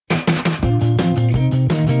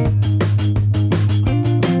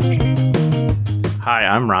Hi,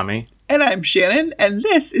 I'm Rami. And I'm Shannon, and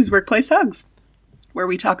this is Workplace Hugs, where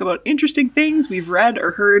we talk about interesting things we've read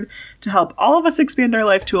or heard to help all of us expand our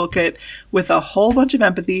life toolkit with a whole bunch of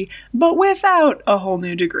empathy, but without a whole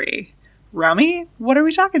new degree. Rami, what are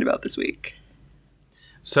we talking about this week?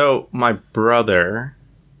 So, my brother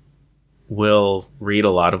will read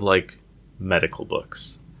a lot of, medical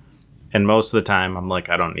books. And most of the time, I'm like,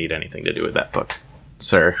 I don't need anything to do with that book,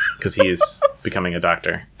 sir, because he's becoming a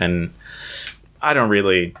doctor. And I don't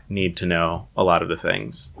really need to know a lot of the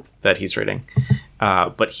things that he's reading.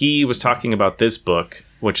 But he was talking about this book,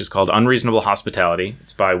 which is called Unreasonable Hospitality.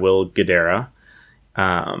 It's by Will Guidara.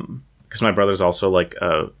 Because my brother's also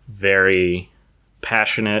a very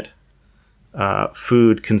passionate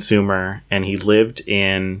food consumer. And he lived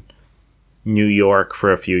in New York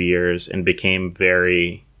for a few years and became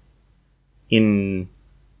very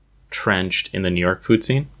entrenched in the New York food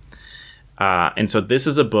scene. And so this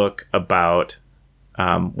is a book about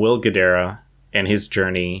Will Guidara and his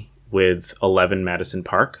journey with 11 Madison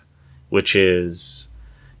Park, which is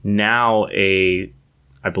now I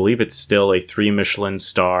believe it's still a 3 Michelin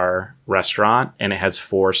star restaurant, and it has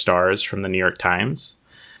 4 stars from the New York Times.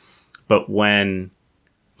 But when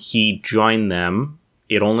he joined them,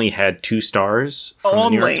 it only had 2 stars from the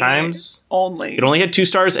New York Times. It only had 2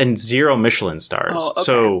 stars and 0 Michelin stars. Oh, okay.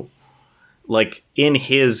 So, in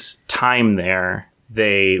his time there,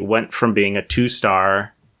 they went from being a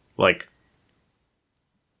 2-star,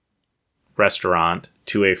 restaurant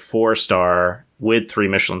to a 4-star with 3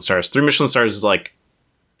 Michelin stars. 3 Michelin stars is,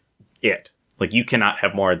 it. You cannot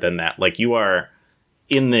have more than that. You are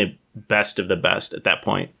in the best of the best at that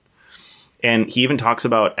point. And he even talks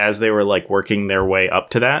about as they were, working their way up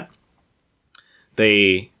to that,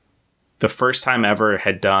 the first time ever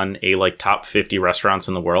had done a, top 50 restaurants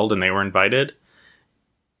in the world, and they were invited.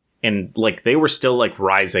 And, they were still,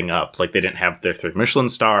 rising up. They didn't have their 3 Michelin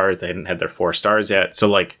stars. They hadn't had their 4 stars yet.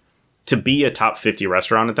 So, to be a top 50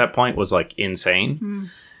 restaurant at that point was, insane.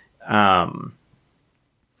 And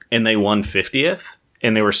they won 50th,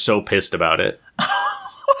 and they were so pissed about it.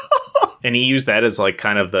 And he used that as,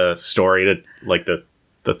 kind of the story to,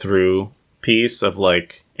 the through piece of,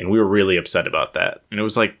 and we were really upset about that. And it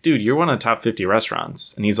was dude, you're one of the top 50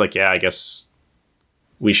 restaurants. And he's like, yeah, I guess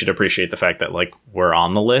we should appreciate the fact that, we're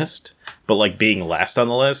on the list. But, being last on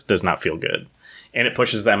the list does not feel good. And it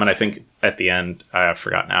pushes them. And I think at the end, I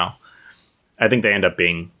forgot now. I think they end up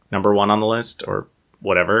being number 1 on the list or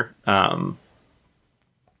whatever.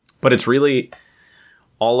 But it's really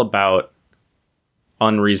all about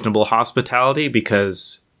unreasonable hospitality,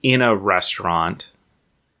 because in a restaurant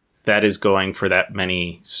that is going for that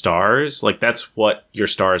many stars, that's what your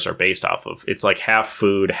stars are based off of. It's half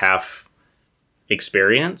food, half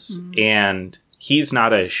experience. Mm-hmm. And he's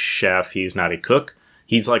not a chef, he's not a cook,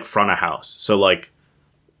 he's front of house, so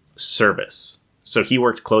service. So he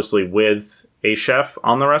worked closely with a chef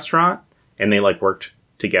on the restaurant, and they worked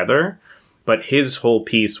together, but his whole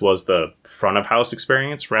piece was the front of house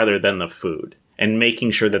experience rather than the food, and making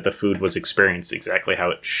sure that the food was experienced exactly how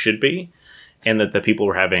it should be, and that the people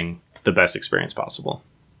were having the best experience possible.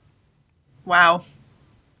 Wow.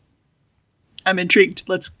 I'm intrigued.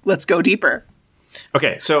 Let's go deeper.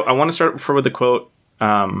 Okay, so I want to start with a quote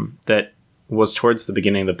that was towards the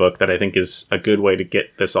beginning of the book that I think is a good way to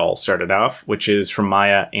get this all started off, which is from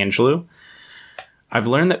Maya Angelou. I've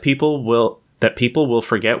learned that people will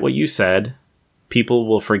forget what you said, people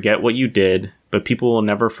will forget what you did, but people will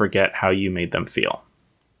never forget how you made them feel.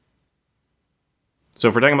 So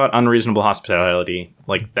if we're talking about unreasonable hospitality,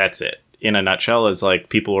 that's it. In a nutshell, is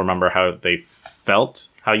people remember how they felt,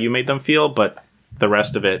 how you made them feel, but the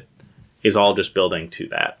rest of it is all just building to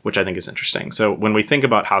that, which I think is interesting. So when we think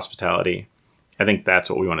about hospitality, I think that's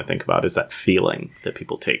what we want to think about, is that feeling that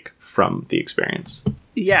people take from the experience.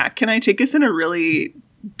 Yeah. Can I take us in a really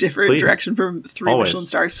different direction from 3 Always. Michelin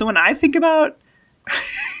stars? So when I think about,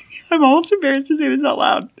 I'm almost embarrassed to say this out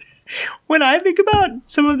loud. When I think about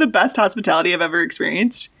some of the best hospitality I've ever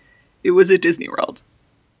experienced, it was at Disney World.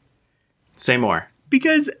 Say more.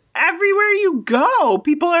 Because everywhere you go,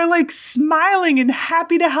 people are smiling and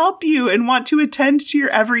happy to help you and want to attend to your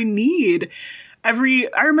every need. I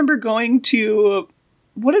remember going to,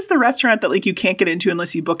 what is the restaurant that you can't get into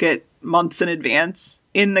unless you book it months in advance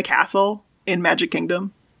in the castle in Magic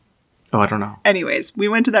Kingdom? Oh, I don't know. Anyways, we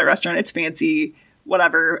went to that restaurant. It's fancy,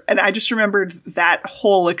 whatever. And I just remembered that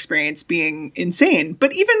whole experience being insane.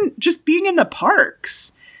 But even just being in the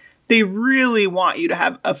parks, they really want you to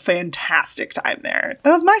have a fantastic time there.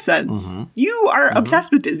 That was my sense. Mm-hmm. You are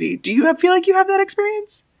obsessed with Disney. Do you feel like you have that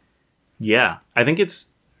experience? Yeah, I think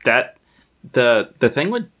it's that the thing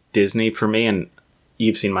with Disney for me, and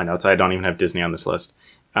you've seen my notes. I don't even have Disney on this list.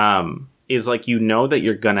 Is like, you know that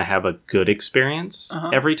you're going to have a good experience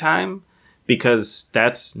every time, because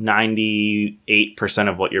that's 98%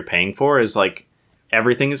 of what you're paying for, is like,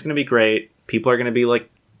 everything is going to be great. People are going to be like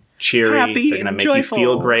cheery. Happy, they're going to make joyful. you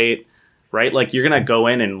feel great, right? Like, you're going to go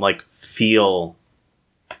in and like feel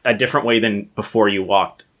a different way than before you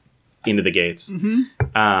walked into the gates.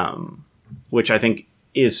 Which I think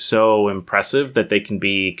is so impressive that they can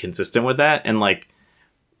be consistent with that. And like,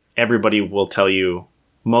 everybody will tell you,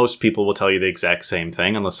 most people will tell you the exact same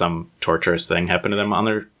thing, unless some torturous thing happened to them on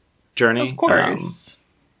their journey. Of course.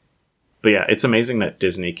 But yeah, it's amazing that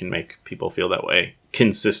Disney can make people feel that way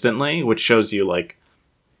consistently, which shows you like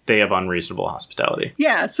they have unreasonable hospitality.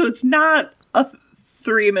 Yeah, so it's not a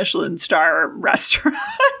 3 Michelin star restaurant,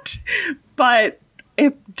 but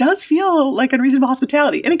it does feel like unreasonable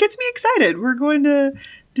hospitality. And it gets me excited. We're going to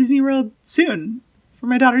Disney World soon for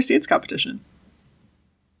my daughter's dance competition.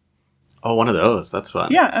 Oh, one of those. That's fun.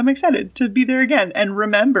 Yeah, I'm excited to be there again and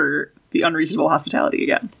remember the unreasonable hospitality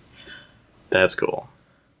again. That's cool.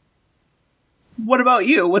 What about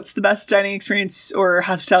you? What's the best dining experience or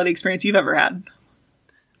hospitality experience you've ever had?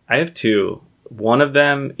 I have 2. One of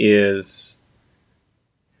them is...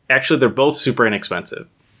 Actually, they're both super inexpensive.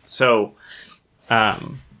 So,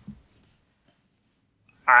 when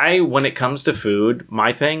it comes to food,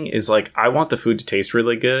 my thing is like, I want the food to taste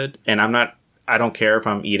really good, and I don't care if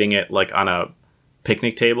I'm eating it like on a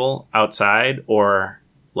picnic table outside or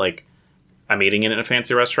like I'm eating it in a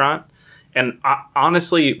fancy restaurant. And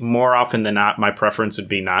honestly, more often than not, my preference would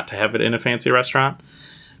be not to have it in a fancy restaurant,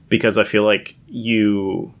 because I feel like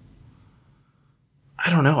I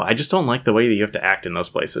don't know. I just don't like the way that you have to act in those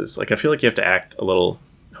places. Like, I feel like you have to act a little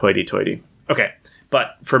hoity-toity. Okay.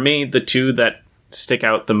 But for me, the 2 that stick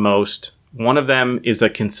out the most, one of them is a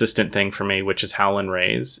consistent thing for me, which is Howlin'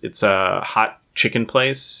 Ray's. It's a hot chicken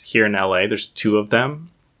place here in LA. There's 2 of them.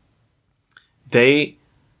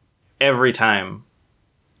 Every time,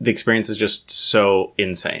 the experience is just so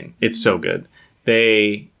insane. It's so good.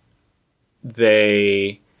 They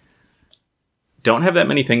don't have that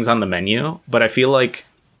many things on the menu, but I feel like...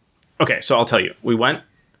 Okay, so I'll tell you.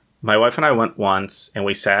 My wife and I went once, and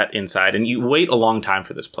we sat inside, and you wait a long time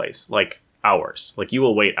for this place. Like, hours. Like, you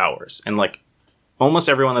will wait hours. And, like, almost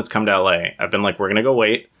everyone that's come to LA, I've been like, we're going to go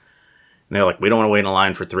wait. And they're like, we don't want to wait in a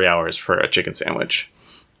line for 3 hours for a chicken sandwich.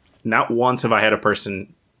 Not once have I had a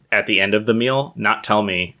person at the end of the meal not tell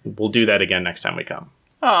me, we'll do that again next time we come.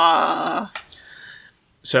 Aww.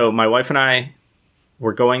 So my wife and I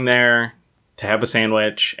were going there to have a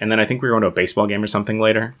sandwich, and then I think we were going to a baseball game or something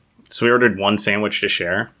later. So we ordered 1 sandwich to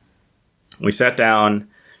share. We sat down,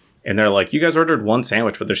 and they're like, you guys ordered 1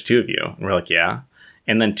 sandwich, but there's 2 of you. And we're like, yeah.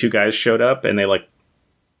 And then 2 guys showed up, and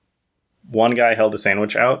one guy held a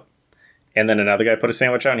sandwich out, and then another guy put a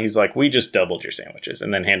sandwich out, and he's like, we just doubled your sandwiches,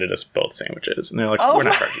 and then handed us both sandwiches. And they're like, we're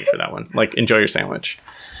not charging you for that one. Like, enjoy your sandwich.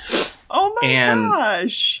 Oh my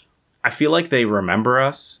gosh. I feel like they remember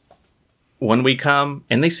us when we come,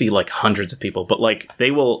 and they see like hundreds of people, but like, they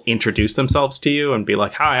will introduce themselves to you and be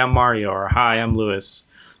like, hi, I'm Mario, or hi, I'm Luis.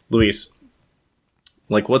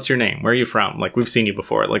 Like, what's your name? Where are you from? Like, we've seen you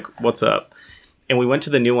before. Like, what's up? And we went to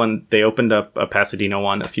the new one. They opened up a Pasadena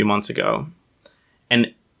one a few months ago.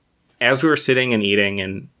 And as we were sitting and eating,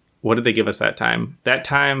 and what did they give us that time?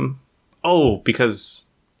 Because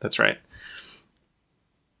that's right.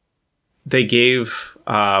 They gave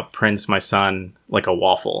Prince, my son, like a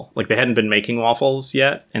waffle. Like, they hadn't been making waffles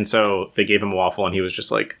yet. And so they gave him a waffle, and he was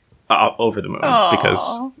just like over the moon. Aww.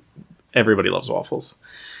 Because everybody loves waffles.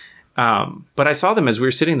 But I saw them as we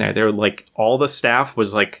were sitting there. They were like, all the staff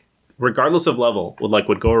was like, regardless of level,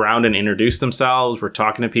 would go around and introduce themselves. We're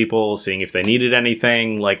talking to people, seeing if they needed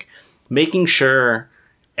anything, like making sure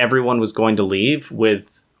everyone was going to leave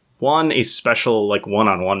with, 1, a special like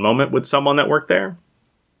one-on-one moment with someone that worked there.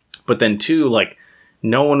 But then 2, like,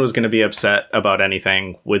 no one was going to be upset about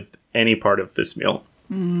anything with any part of this meal.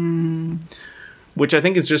 Which I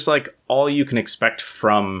think is just like all you can expect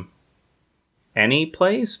from any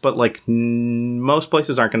place, but like most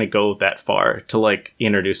places aren't going to go that far to like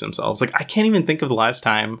introduce themselves. Like, I can't even think of the last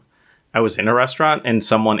time I was in a restaurant and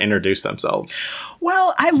someone introduced themselves.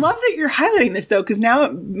 Well, I love that you're highlighting this though, because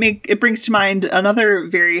now it brings to mind another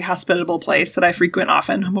very hospitable place that I frequent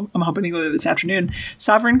often. I'm hoping to go there this afternoon.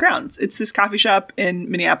 Sovereign Grounds. It's this coffee shop in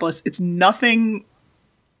Minneapolis. It's nothing.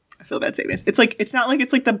 I feel bad saying this. It's not like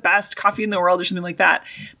it's like the best coffee in the world or something like that,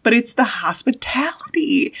 but it's the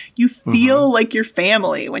hospitality. You feel like your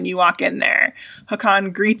family when you walk in there.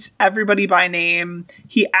 Hakan greets everybody by name.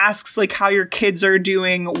 He asks like how your kids are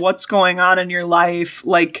doing, what's going on in your life.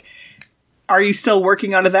 Like, are you still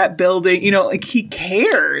working out of that building? You know, like he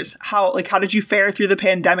cares. How did you fare through the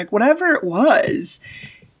pandemic? Whatever it was,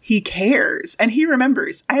 he cares. And he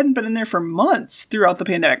remembers. I hadn't been in there for months throughout the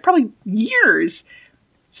pandemic, probably years.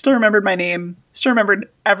 Still remembered my name, still remembered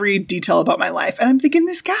every detail about my life. And I'm thinking,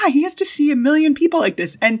 this guy, he has to see a million people like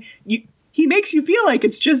this. And he makes you feel like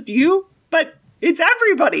it's just you, but it's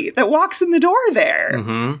everybody that walks in the door there.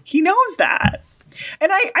 Mm-hmm. He knows that.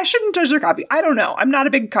 And I shouldn't judge their coffee. I don't know. I'm not a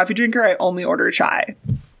big coffee drinker. I only order chai.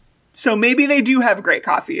 So maybe they do have great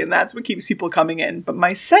coffee, and that's what keeps people coming in. But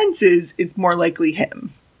my sense is it's more likely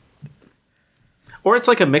him. Or it's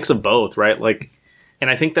like a mix of both, right? Like, and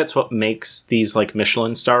I think that's what makes these like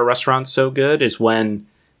Michelin star restaurants so good is when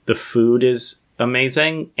the food is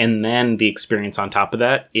amazing and then the experience on top of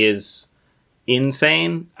that is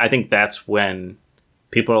insane. I think that's when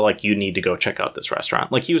people are like, you need to go check out this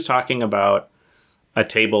restaurant. Like he was talking about a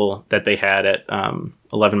table that they had at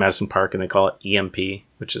 11 Madison Park, and they call it EMP,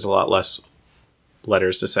 which is a lot less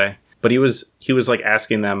letters to say. But he was like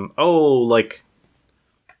asking them, oh, like,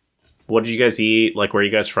 what did you guys eat? Like, where are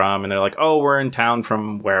you guys from? And they're like, oh, we're in town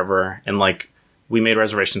from wherever. And like, we made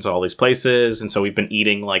reservations at all these places. And so we've been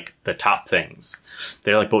eating like the top things.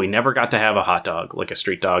 They're like, but we never got to have a hot dog, like a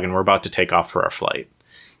street dog. And we're about to take off for our flight.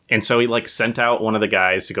 And so he like sent out one of the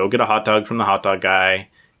guys to go get a hot dog from the hot dog guy,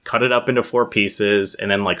 cut it up into 4 pieces,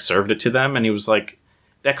 and then like served it to them. And he was like,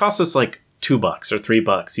 that cost us like $2 or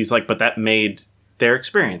 $3. He's like, but that made their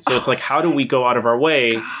experience. So it's like, how do we go out of our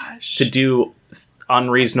way to do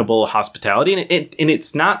unreasonable hospitality? And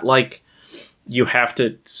it's not like you have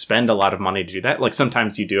to spend a lot of money to do that. Like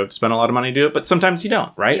sometimes you do have to spend a lot of money to do it, but sometimes you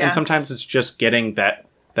don't, right? Yes. And sometimes it's just getting that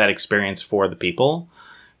experience for the people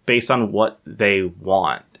based on what they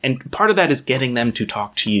want. And part of that is getting them to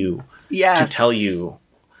talk to you, to tell you,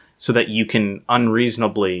 so that you can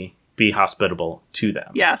unreasonably be hospitable to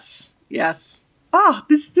them. Yes. Oh,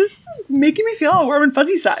 this is making me feel all warm and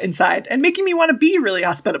fuzzy inside and making me want to be really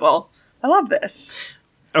hospitable. I love this.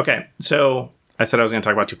 Okay, so I said I was going to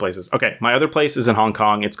talk about 2 places. Okay, my other place is in Hong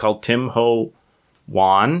Kong. It's called Tim Ho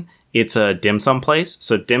Wan. It's a dim sum place.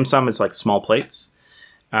 So dim sum is like small plates.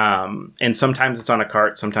 And sometimes it's on a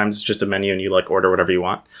cart. Sometimes it's just a menu and you like order whatever you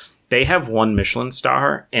want. They have 1 Michelin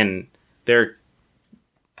star and they're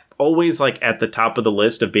always like at the top of the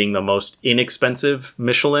list of being the most inexpensive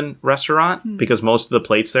Michelin restaurant because most of the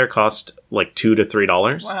plates there cost like $2 to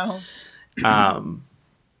 $3. Wow.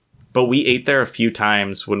 But we ate there a few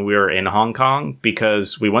times when we were in Hong Kong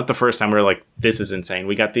because we went the first time. We were like, this is insane.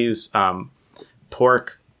 We got these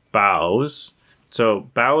pork baos. So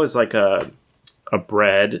bao is like a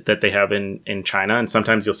bread that they have in China. And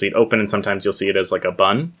sometimes you'll see it open and sometimes you'll see it as like a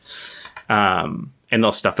bun. And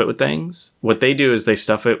they'll stuff it with things. What they do is they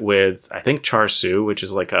stuff it with, I think, char siu, which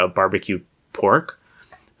is like a barbecue pork.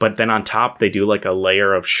 But then on top, they do like a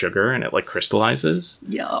layer of sugar and it like crystallizes.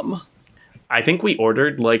 Yum. I think we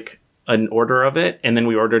ordered like an order of it. And then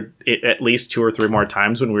we ordered it at least 2 or 3 more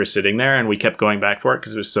times when we were sitting there. And we kept going back for it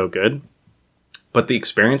because it was so good. But the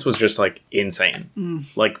experience was just like insane.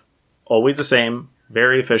 Like always the same,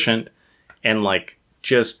 very efficient, and like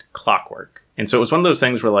just clockwork. And so it was one of those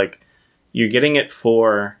things where like, you're getting it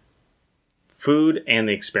for food and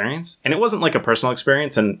the experience. And it wasn't like a personal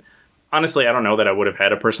experience. And honestly, I don't know that I would have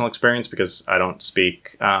had a personal experience because I don't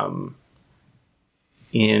speak.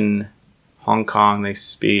 In Hong Kong, they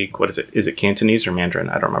speak, what is it? Is it Cantonese or Mandarin?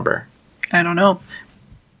 I don't remember. I don't know.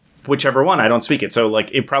 Whichever one, I don't speak it. So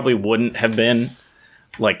like it probably wouldn't have been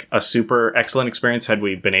like a super excellent experience had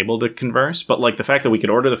we been able to converse. But like the fact that we could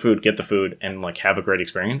order the food, get the food, and like have a great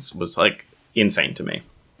experience was like insane to me.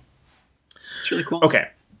 It's really cool. Okay.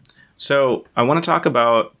 So I want to talk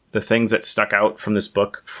about the things that stuck out from this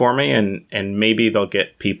book for me, and maybe they'll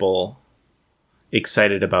get people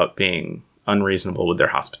excited about being unreasonable with their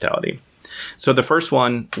hospitality. So the first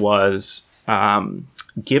one was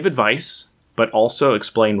give advice, but also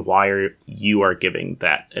explain why you are giving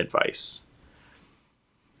that advice.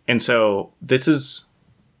 And so this is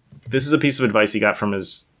a piece of advice he got from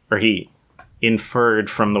he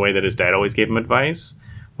inferred from the way that his dad always gave him advice.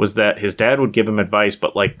 Was that his dad would give him advice,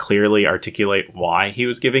 but like clearly articulate why he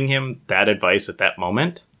was giving him that advice at that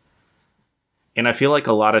moment. And I feel like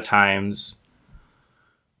a lot of times,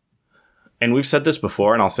 and we've said this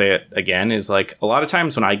before and I'll say it again, is like a lot of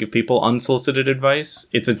times when I give people unsolicited advice,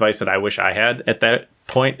 it's advice that I wish I had at that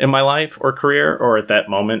point in my life or career or at that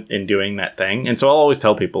moment in doing that thing. And so I'll always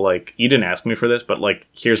tell people like, you didn't ask me for this, but like,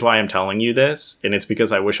 here's why I'm telling you this. And it's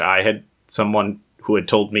because I wish I had someone who had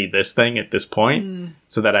told me this thing at this point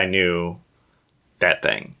so that I knew that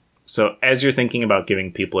thing. So as you're thinking about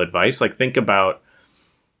giving people advice, like think about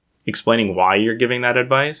explaining why you're giving that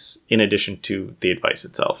advice in addition to the advice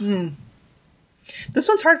itself. This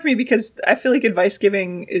one's hard for me because I feel like advice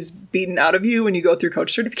giving is beaten out of you when you go through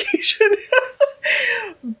coach certification.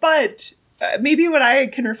 But maybe what I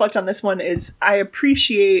can reflect on this one is I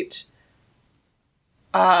appreciate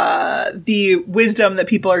the wisdom that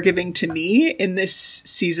people are giving to me in this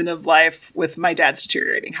season of life with my dad's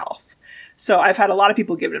deteriorating health. So I've had a lot of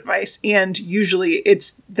people give advice, and usually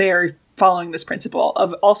they're following this principle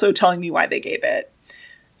of also telling me why they gave it.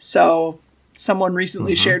 So someone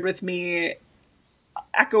recently shared with me,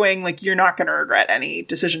 echoing like, you're not going to regret any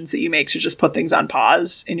decisions that you make, to just put things on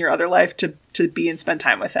pause in your other life to be and spend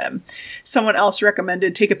time with him. Someone else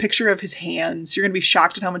recommended take a picture of his hands. You're going to be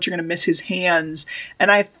shocked at how much you're going to miss his hands.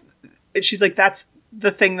 And she's like, that's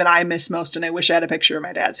the thing that I miss most. And I wish I had a picture of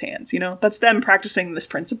my dad's hands. You know, that's them practicing this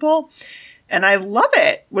principle. And I love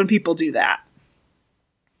it when people do that.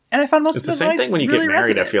 And I found most of the advice really It's the same thing when you get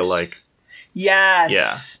married, resonant. I feel like.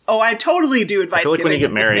 Yes. Yeah. Oh, I totally do advice. I feel like when you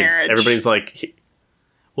get married, everybody's like,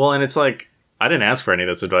 well, and it's like, I didn't ask for any of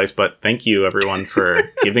this advice, but thank you everyone for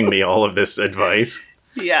giving me all of this advice.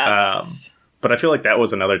 Yes. But I feel like that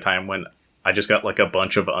was another time when I just got like a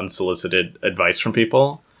bunch of unsolicited advice from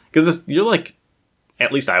people. Because you're like,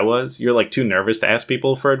 at least I was, you're like too nervous to ask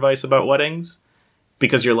people for advice about weddings.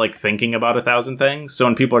 Because you're like thinking about 1,000 things. So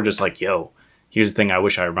when people are just like, yo, here's the thing I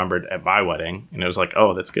wish I remembered at my wedding. And it was like,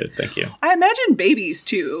 oh, that's good. Thank you. I imagine babies,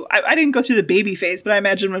 too. I didn't go through the baby phase, but I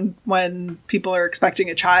imagine when people are expecting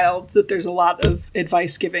a child that there's a lot of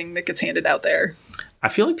advice giving that gets handed out there. I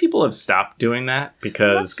feel like people have stopped doing that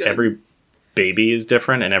because every baby is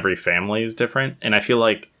different and every family is different. And I feel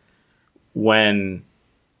like when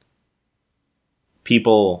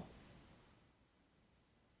people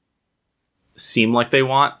seem like they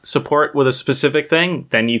want support with a specific thing,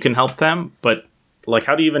 then you can help them. But like,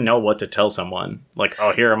 how do you even know what to tell someone? Like,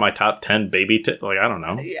 oh, here are my top 10 baby tips. Like, I don't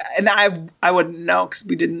know. Yeah, and I wouldn't know because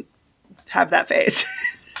we didn't have that phase.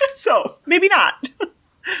 So maybe not.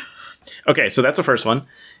 Okay, so that's the first one.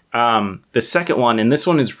 The second one, and this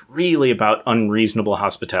one is really about unreasonable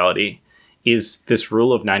hospitality, is this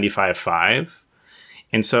rule of 95-5.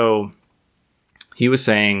 And so he was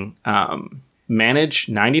saying, manage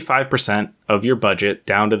 95% of your budget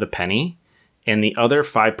down to the penny, and the other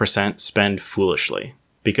 5% spend foolishly,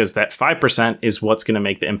 because that 5% is what's going to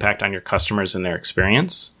make the impact on your customers and their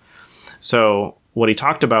experience. So what he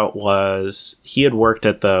talked about was he had worked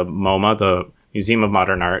at the MoMA, the Museum of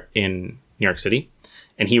Modern Art in New York City,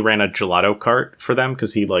 and he ran a gelato cart for them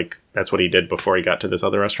because that's what he did before he got to this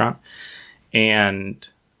other restaurant. And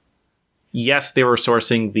yes, they were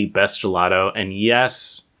sourcing the best gelato, and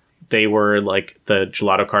yes, they were like, the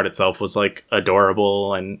gelato cart itself was like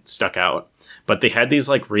adorable and stuck out. But they had these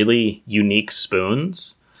like really unique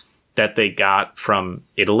spoons that they got from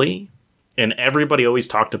Italy. And everybody always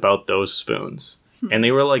talked about those spoons. And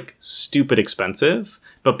they were like stupid expensive.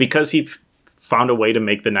 But because he found a way to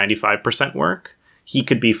make the 95% work, he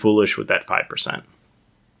could be foolish with that 5%.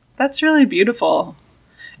 That's really beautiful.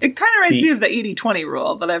 It kind of reminds me of the 80-20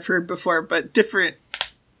 rule that I've heard before, but different.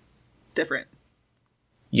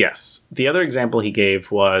 Yes. The other example he gave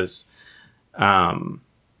was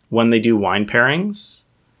when they do wine pairings,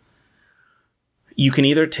 you can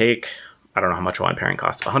either take, I don't know how much a wine pairing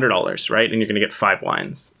costs, $100, right? And you're going to get 5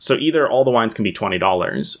 wines. So either all the wines can be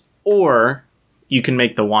 $20, or you can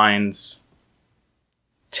make the wines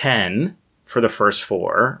 10 for the first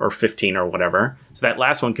 4 or 15 or whatever. So that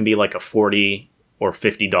last one can be like a $40 or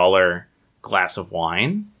 $50 glass of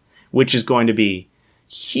wine, which is going to be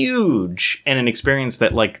huge and an experience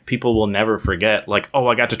that like people will never forget. Like, oh,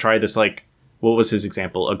 I got to try this, like, what was his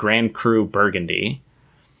example? A Grand Cru Burgundy,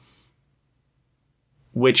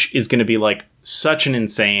 which is going to be like such an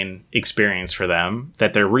insane experience for them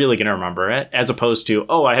that they're really going to remember it, as opposed to,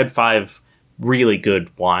 oh, I had 5 really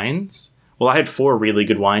good wines. Well, I had 4 really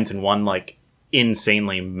good wines and 1 like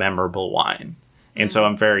insanely memorable wine. And so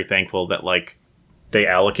I'm very thankful that like they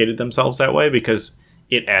allocated themselves that way, because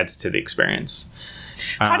it adds to the experience.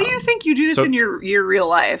 How do you think you do this in your real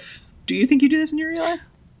life? Do you think you do this in your real life?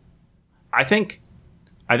 I think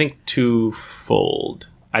twofold.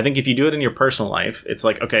 I think if you do it in your personal life, it's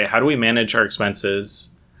like, okay, how do we manage our expenses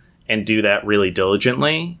and do that really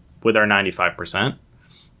diligently with our 95%?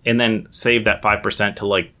 And then save that 5% to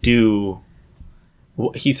like do,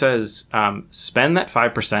 he says, spend that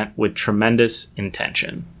 5% with tremendous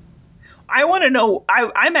intention. I want to know,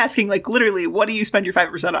 I'm asking like literally, what do you spend your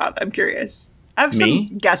 5% on? I'm curious. I have some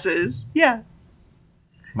guesses. Yeah.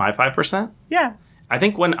 My 5%? Yeah. I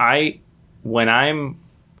think when I'm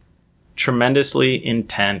tremendously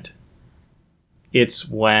intent, it's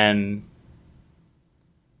when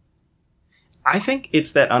I think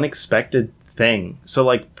it's that unexpected thing. So,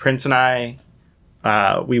 like, Prince and I,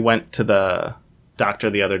 we went to the doctor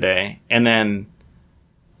the other day, and then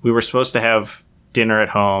we were supposed to have dinner at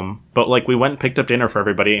home, but, like, we went and picked up dinner for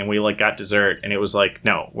everybody, and we, like, got dessert, and it was like,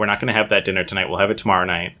 no, we're not going to have that dinner tonight. We'll have it tomorrow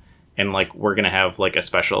night, and, like, we're going to have, like, a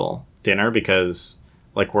special dinner because,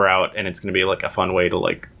 like, we're out, and it's going to be, like, a fun way to,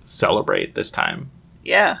 like, celebrate this time.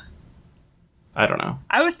 Yeah. I don't know.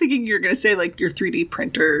 I was thinking you were going to say, like, your 3D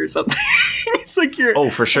printer or something. It's like your... Oh,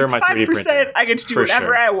 for sure, like my 3D printer. I get to do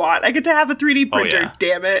whatever I want. I get to have a 3D printer,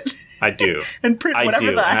 damn it. I do. And print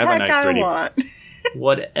whatever the heck I want.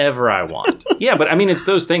 Whatever I want. Yeah, but I mean, it's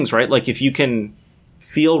those things, right? Like, if you can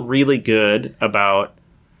feel really good about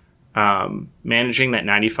managing that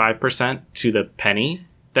 95% to the penny,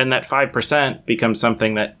 then that 5% becomes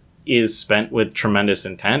something that is spent with tremendous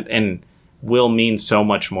intent and will mean so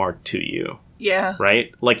much more to you. Yeah.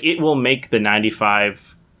 Right? Like, it will make the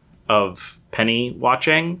 95 of penny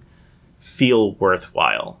watching feel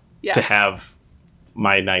worthwhile to have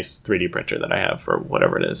my nice 3D printer that I have or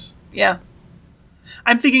whatever it is. Yeah.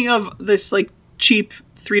 I'm thinking of this, like, cheap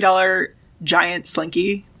 $3 giant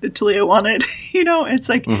slinky that Talia wanted. You know, it's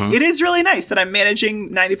like, it is really nice that I'm managing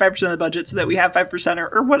 95% of the budget so that we have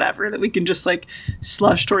 5% or whatever, that we can just, like,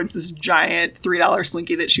 slush towards this giant $3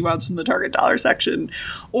 slinky that she wants from the Target dollar section.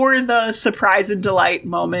 Or the surprise and delight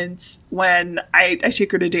moments when I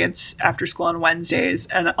take her to dance after school on Wednesdays,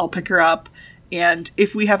 and I'll pick her up. And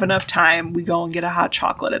if we have enough time, we go and get a hot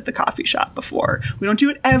chocolate at the coffee shop before. We don't do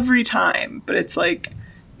it every time, but it's like,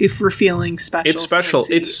 if we're feeling special. It's special.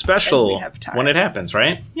 It's special when it happens,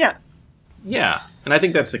 right? Yeah. Yeah. And I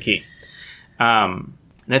think that's the key. And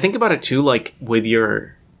I think about it too, like, with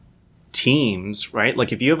your teams, right?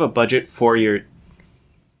 Like, if you have a budget for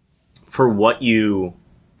what you,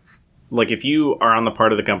 like, if you are on the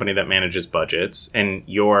part of the company that manages budgets and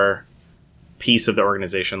your piece of the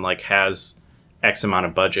organization, like, has X amount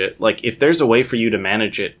of budget, like, if there's a way for you to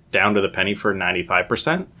manage it down to the penny for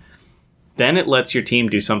 95%, then it lets your team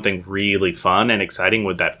do something really fun and exciting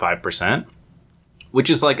with that 5%, which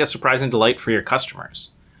is like a surprise and delight for your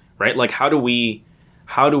customers, right? Like, how do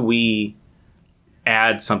we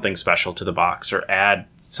add something special to the box or add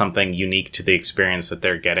something unique to the experience that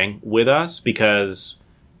they're getting with us because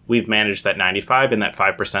we've managed that 95 and that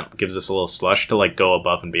 5% gives us a little slush to, like, go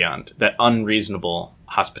above and beyond that unreasonable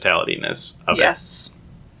hospitalityness of it. Yes.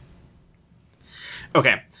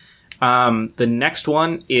 Okay. The next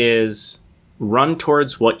one is run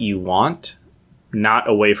towards what you want, not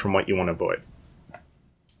away from what you want to avoid.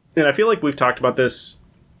 And I feel like we've talked about this,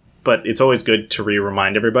 but it's always good to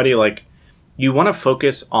remind everybody, like, you want to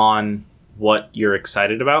focus on what you're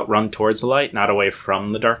excited about, run towards the light, not away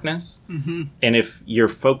from the darkness. Mm-hmm. And if you're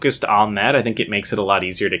focused on that, I think it makes it a lot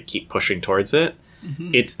easier to keep pushing towards it.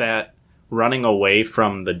 Mm-hmm. It's that running away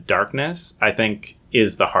from the darkness, I think,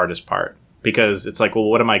 is the hardest part. Because it's like, well,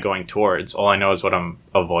 what am I going towards? All I know is what I'm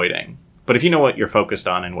avoiding. But if you know what you're focused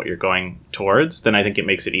on and what you're going towards, then I think it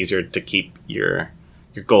makes it easier to keep your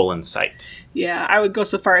goal in sight. Yeah, I would go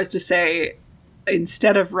so far as to say,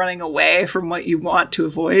 instead of running away from what you want to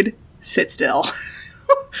avoid, sit still.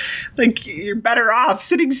 Like, you're better off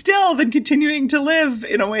sitting still than continuing to live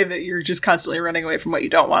in a way that you're just constantly running away from what you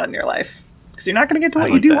don't want in your life. Because you're not going to get to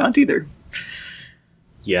what you do want either.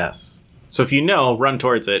 Yes. So if you know, run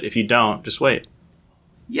towards it. If you don't, just wait.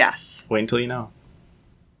 Yes. Wait until you know.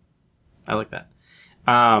 I like that.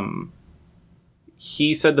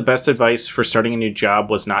 He said the best advice for starting a new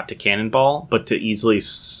job was not to cannonball, but to ease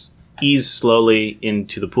slowly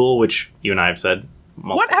into the pool, which you and I have said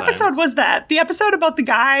multiple What episode times. was that? The episode about the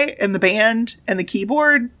guy and the band and the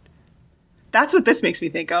keyboard? That's what this makes me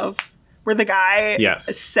think of. Where the guy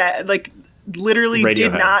said, like, literally Radiohead.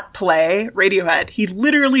 did not play Radiohead. He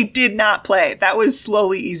literally did not play. That was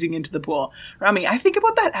slowly easing into the pool. Rami, I think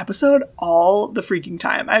about that episode all the freaking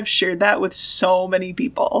time. I've shared that with so many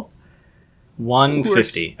people.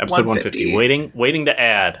 150. Episode 150. Waiting to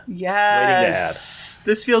add. Yes.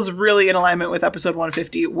 This feels really in alignment with episode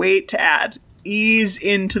 150. Wait to add. Ease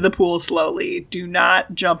into the pool slowly. Do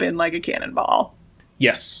not jump in like a cannonball.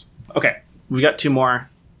 Yes. Okay. We got two more.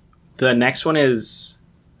 The next one is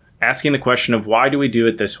asking the question of why do we do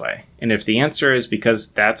it this way? And if the answer is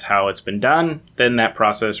because that's how it's been done, then that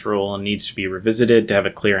process rule needs to be revisited to have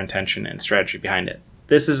a clear intention and strategy behind it.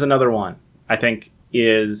 This is another one, I think,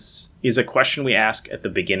 is a question we ask at the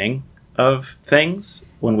beginning of things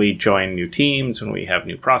when we join new teams, when we have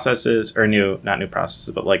new processes, or not new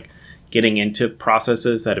processes, but like getting into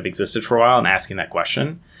processes that have existed for a while and asking that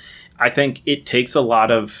question. I think it takes a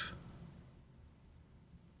lot of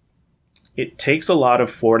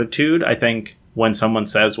fortitude, I think, when someone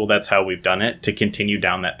says, well, that's how we've done it, to continue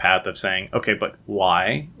down that path of saying, okay, but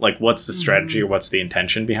why? Like, what's the strategy or what's the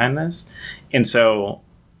intention behind this? And so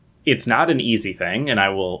it's not an easy thing. And I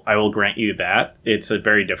will grant you that it's a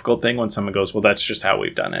very difficult thing when someone goes, well, that's just how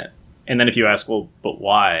we've done it. And then if you ask, well, but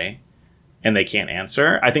why? And they can't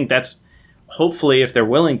answer. I think that's, hopefully, if they're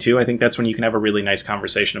willing to, I think that's when you can have a really nice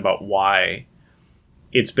conversation about why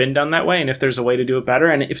it's been done that way, and if there's a way to do it better,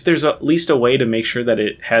 and if there's at least a way to make sure that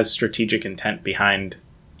it has strategic intent behind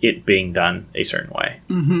it being done a certain way.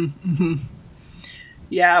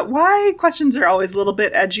 Yeah, why questions are always a little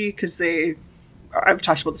bit edgy because I've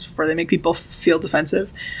talked about this before, they make people feel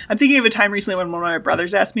defensive. I'm thinking of a time recently when one of my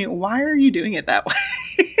brothers asked me, why are you doing it that way?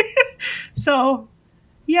 So,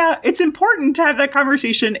 yeah, it's important to have that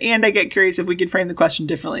conversation, and I get curious if we could frame the question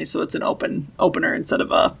differently so it's an opener instead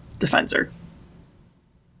of a defensor.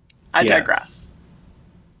 I digress.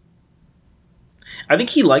 I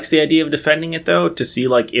think he likes the idea of defending it, though, to see,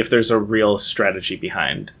 like, if there's a real strategy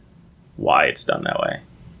behind why it's done that way.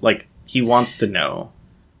 Like, he wants to know.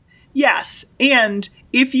 Yes, and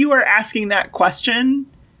if you are asking that question,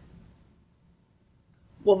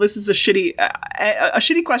 well, this is a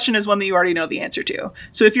shitty question is one that you already know the answer to.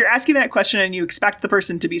 So if you're asking that question and you expect the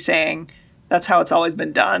person to be saying, that's how it's always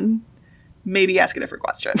been done, maybe ask a different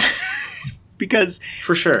question. Because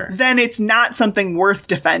for sure, then it's not something worth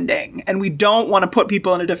defending. And we don't want to put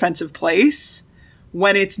people in a defensive place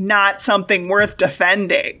when it's not something worth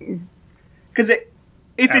defending. Because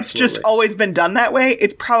if it's just always been done that way,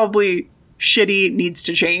 it's probably shitty, needs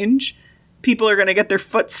to change. People are going to get their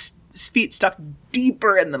feet stuck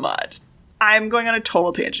deeper in the mud. I'm going on a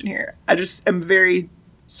total tangent here. I just am very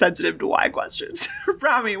sensitive to why questions.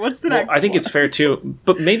 Rami, what's the next I think one? it's fair too,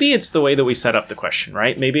 but maybe it's the way that we set up the question,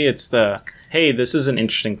 right? Maybe it's hey, this is an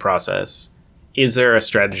interesting process. Is there a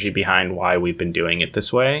strategy behind why we've been doing it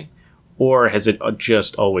this way? Or has it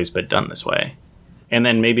just always been done this way? And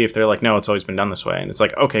then maybe if they're like, no, it's always been done this way. And it's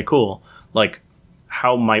like, okay, cool. Like,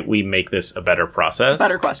 how might we make this a better process?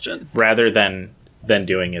 Better question. Rather than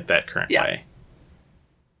doing it that current way.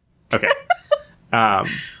 Okay.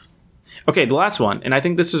 Okay, the last one, and I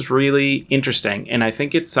think this is really interesting, and I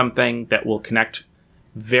think it's something that will connect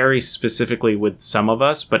very specifically with some of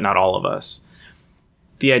us, but not all of us.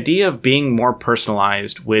 The idea of being more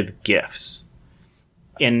personalized with gifts.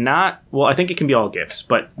 And I think it can be all gifts,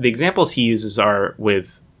 but the examples he uses are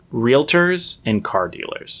with realtors and car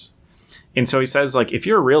dealers. And so he says, like, if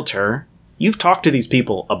you're a realtor, you've talked to these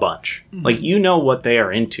people a bunch. Mm-hmm. Like, you know what they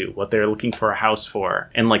are into, what they're looking for a house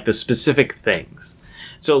for, and, like, the specific things.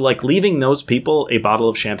 So, like, leaving those people a bottle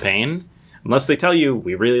of champagne, unless they tell you,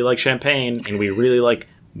 we really like champagne, and we really like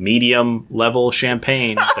medium-level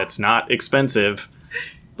champagne that's not expensive,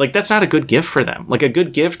 like, that's not a good gift for them. Like, a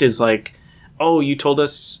good gift is like, oh, you told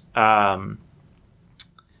us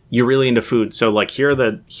you're really into food, so, like, here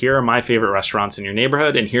are my favorite restaurants in your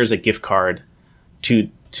neighborhood, and here's a gift card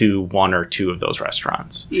to one or two of those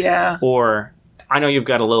restaurants. Yeah. Or, I know you've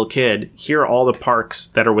got a little kid. Here are all the parks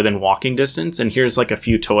that are within walking distance, and here's like a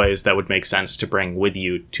few toys that would make sense to bring with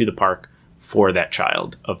you to the park for that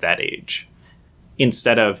child of that age,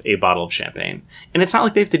 instead of a bottle of champagne. And it's not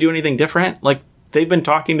like they have to do anything different. Like, they've been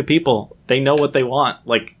talking to people. They know what they want.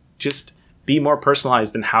 Like, just be more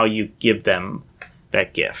personalized in how you give them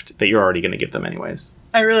that gift that you're already going to give them anyways.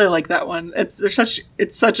 I really like that one. It's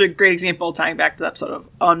such a great example tying back to the episode of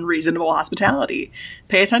Unreasonable Hospitality.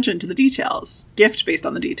 Pay attention to the details. Gift based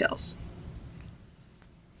on the details.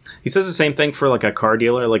 He says the same thing for like a car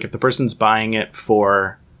dealer. Like if the person's buying it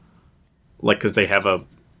for like because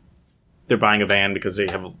they're buying a van because they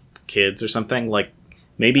have kids or something, like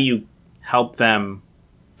maybe you help them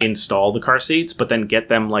install the car seats, but then get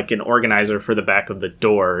them like an organizer for the back of the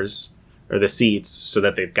doors or the seats so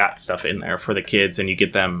that they've got stuff in there for the kids, and you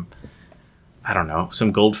get them, I don't know,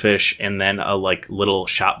 some goldfish and then a like little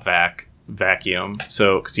shop vacuum.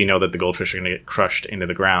 So, because you know that the goldfish are going to get crushed into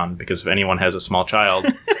the ground, because if anyone has a small child,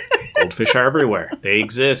 goldfish are everywhere. They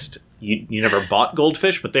exist. You never bought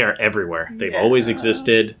goldfish, but they are everywhere. They've always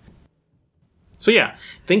existed. So yeah,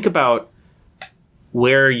 think about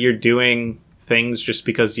where you're doing things just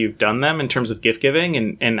because you've done them in terms of gift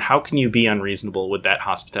giving, and how can you be unreasonable with that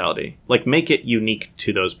hospitality? Like, make it unique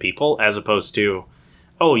to those people, as opposed to,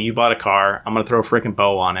 oh, you bought a car, I'm going to throw a freaking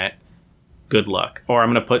bow on it, good luck. Or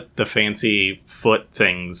I'm going to put the fancy foot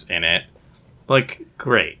things in it. Like,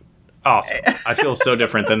 great. Awesome. I feel so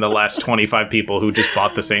different than the last 25 people who just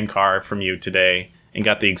bought the same car from you today and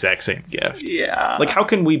got the exact same gift. Yeah. Like, how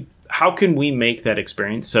can we make that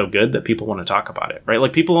experience so good that people want to talk about it, right?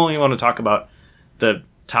 Like, people only want to talk about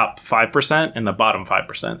top 5% and the bottom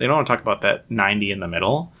 5%. They don't want to talk about that 90 in the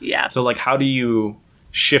middle. Yes. So like, how do you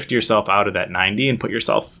shift yourself out of that 90 and put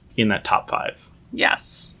yourself in that top 5?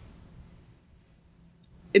 Yes.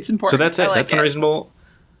 It's important. So that's it. That's unreasonable.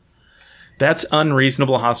 That's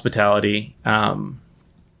unreasonable hospitality. By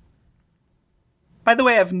the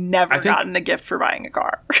way, I've never gotten a gift for buying a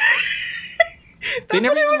car. They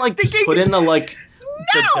never even like just put in the like.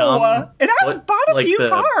 No, and I've bought a few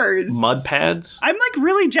cars. Mud pads. I'm like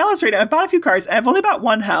really jealous right now. I've bought a few cars. I've only bought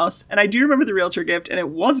one house, and I do remember the realtor gift, and it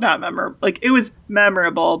was not memorable. Like it was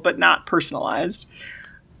memorable, but not personalized.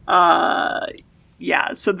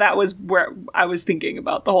 Yeah. So that was where I was thinking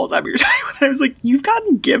about the whole time we were talking. I was like, "You've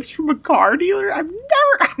gotten gifts from a car dealer? I've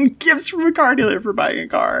never gotten gifts from a car dealer for buying a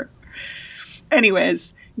car."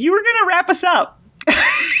 Anyways, you were gonna wrap us up.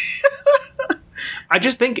 I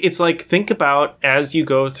just think it's like, think about as you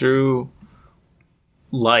go through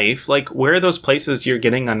life, like where are those places you're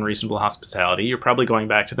getting unreasonable hospitality? You're probably going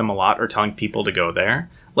back to them a lot or telling people to go there.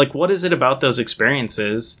 Like, what is it about those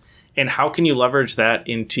experiences and how can you leverage that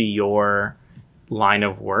into your line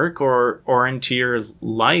of work or into your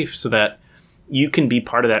life so that you can be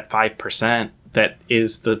part of that 5% that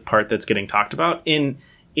is the part that's getting talked about in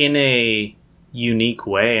a unique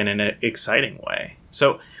way and in an exciting way.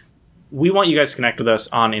 So we want you guys to connect with us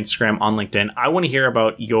on Instagram, on LinkedIn. I want to hear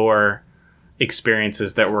about your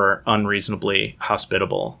experiences that were unreasonably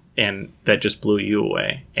hospitable and that just blew you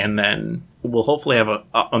away. And then we'll hopefully have an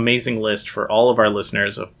amazing list for all of our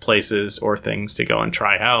listeners of places or things to go and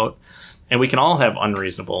try out. And we can all have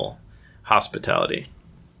unreasonable hospitality.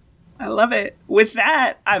 I love it. With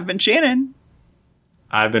that, I've been Shannon.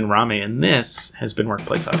 I've been Rami, and this has been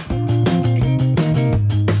Workplace Hugs.